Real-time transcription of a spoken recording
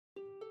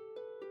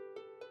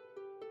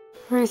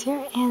Ruth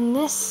here, and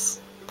this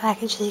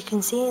package, as you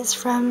can see, is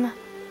from,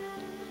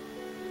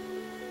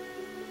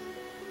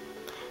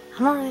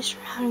 I'm not really sure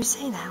how to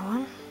say that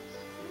one,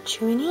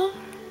 Yichuin,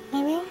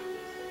 maybe?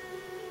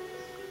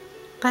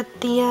 But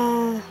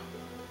the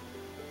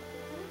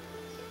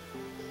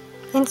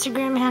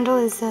Instagram handle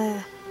is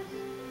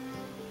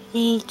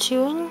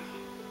Yichuin.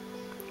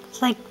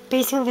 It's like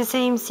basically the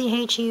same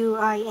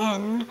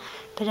Chuin,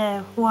 but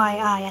a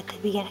YI at the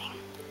beginning.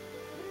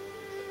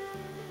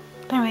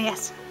 But anyway,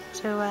 yes.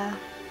 So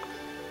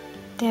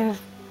there are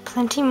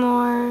plenty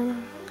more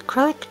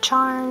acrylic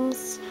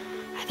charms.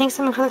 I think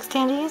some acrylic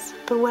standees.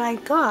 But what I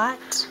got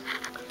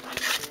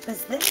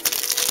was this.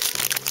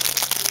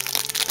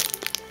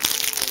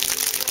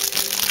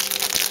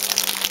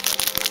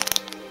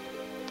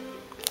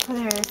 Oh,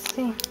 there it is.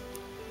 See,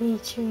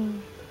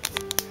 Yichuin.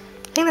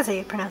 I think that's how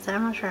you pronounce it.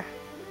 I'm not sure.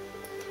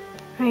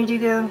 Ready to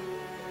go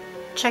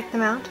check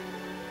them out.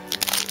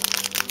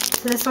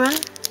 So this one,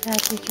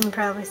 as you can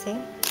probably see,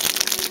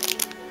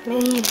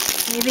 maybe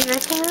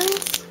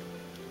recognize?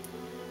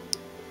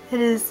 It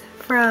is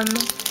from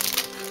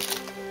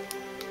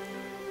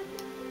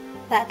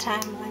that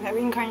time when I got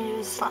reincarnated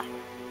as slime.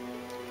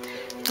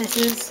 This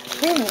is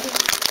Rimuru.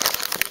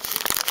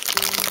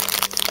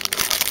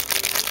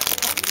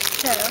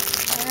 So,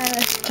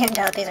 I can't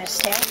tell if these are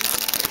stamps.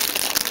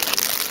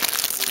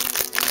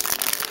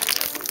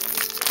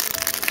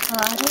 I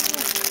don't know if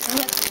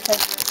it's a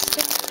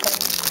stick thing.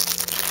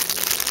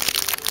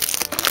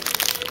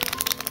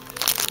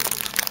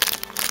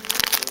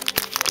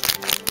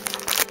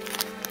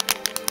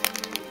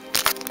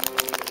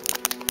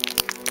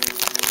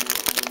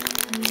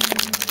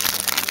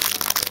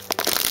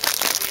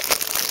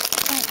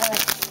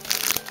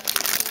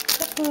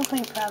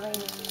 Technically, probably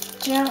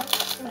don't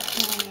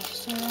really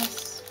see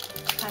this.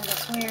 Kind of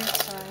weird,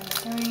 so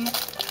I'm doing it.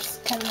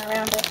 Just cutting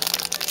around it.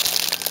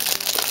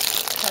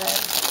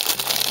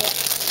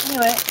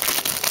 Anyway,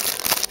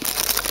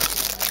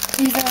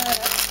 these are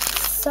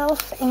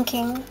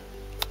self-inking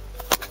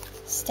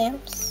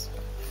stamps.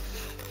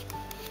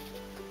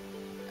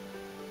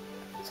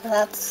 So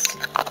that's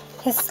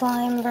his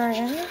slime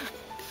version,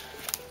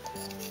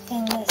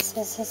 and this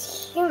is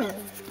his human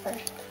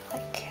version,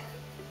 like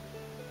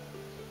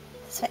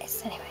his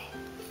face, anyway.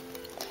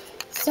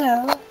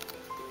 So,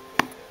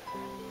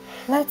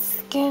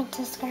 let's get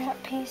a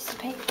scrap piece of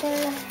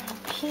paper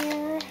up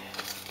here.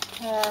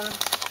 Yeah.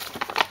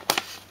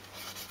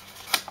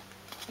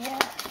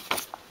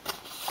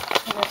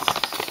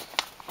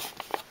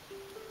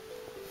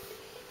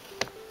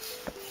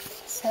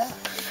 So.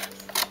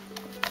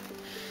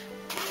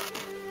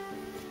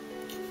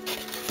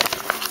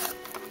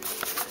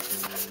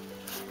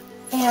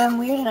 Yeah, I'm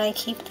weird and I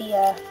keep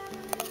the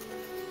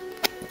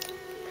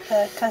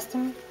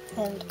custom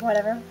and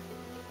whatever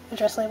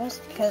address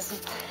labels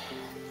because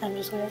I'm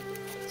just weird.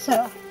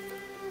 So.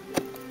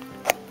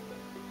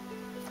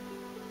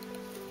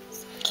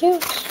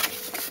 Cute.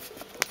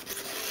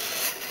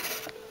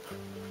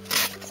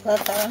 So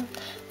that's that one.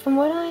 From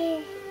what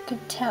I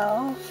could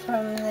tell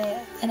from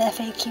an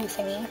FAQ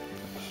thingy,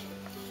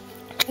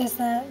 is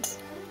that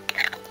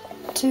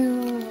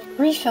to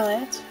refill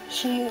it,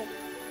 she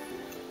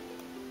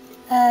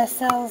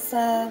sells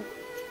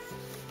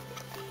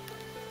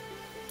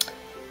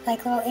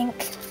like little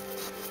ink,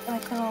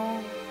 like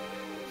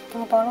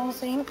little bottles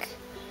of ink,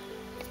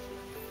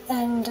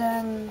 and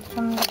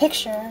from the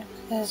picture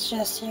is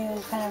just you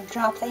kind of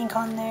drop the ink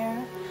on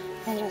there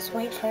and just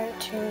wait for it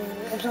to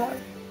absorb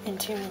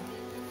into it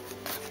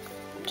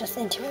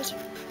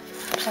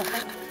or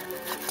something.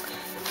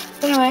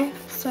 Anyway,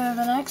 so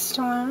the next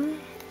one.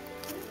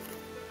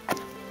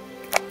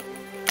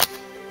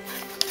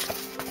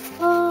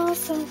 Oh,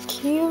 so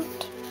cute.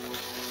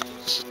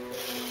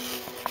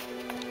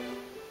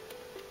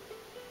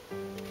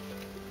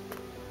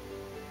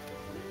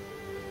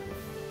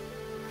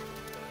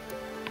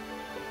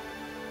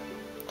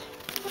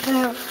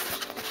 So,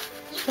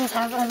 she does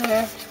have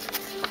other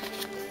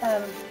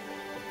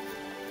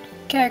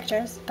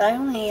characters, but I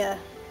only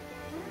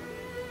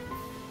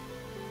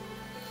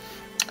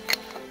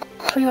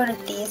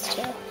pre-ordered these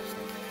two.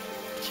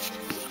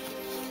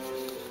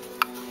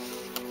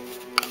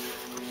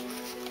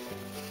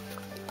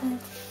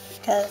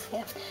 Because,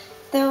 yeah,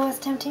 though it was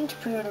tempting to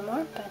pre-order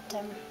more,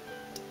 but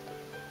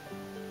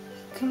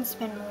couldn't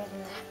spend more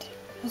than that.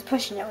 I was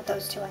pushing it with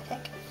those two, I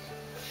think,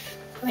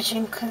 which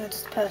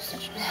includes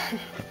postage.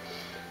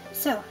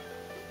 So,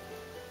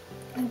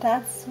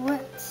 that's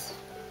what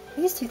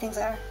these two things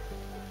are.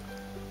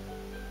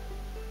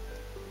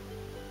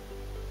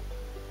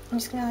 I'm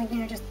just gonna, like,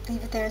 just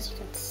leave it there so you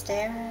can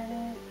stare at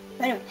it.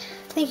 But anyway,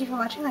 thank you for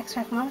watching. Like,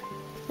 subscribe for more.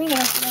 Ring the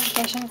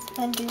notifications,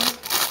 and do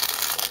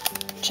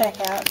check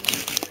out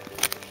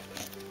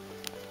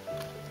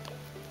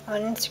on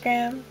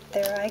Instagram,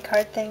 their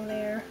iCard thing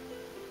there,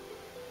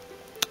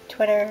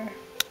 Twitter,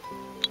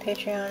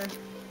 Patreon,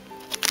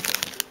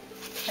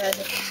 as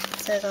it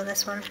says on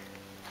this one.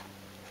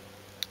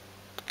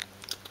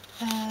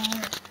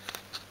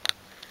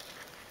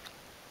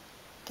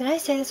 Did I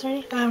say this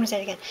already? Oh, I'm gonna say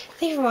it again.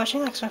 Thank you for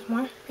watching. Like, subscribe for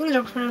more. Ring the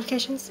doorbell for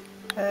notifications.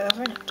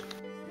 Over and out.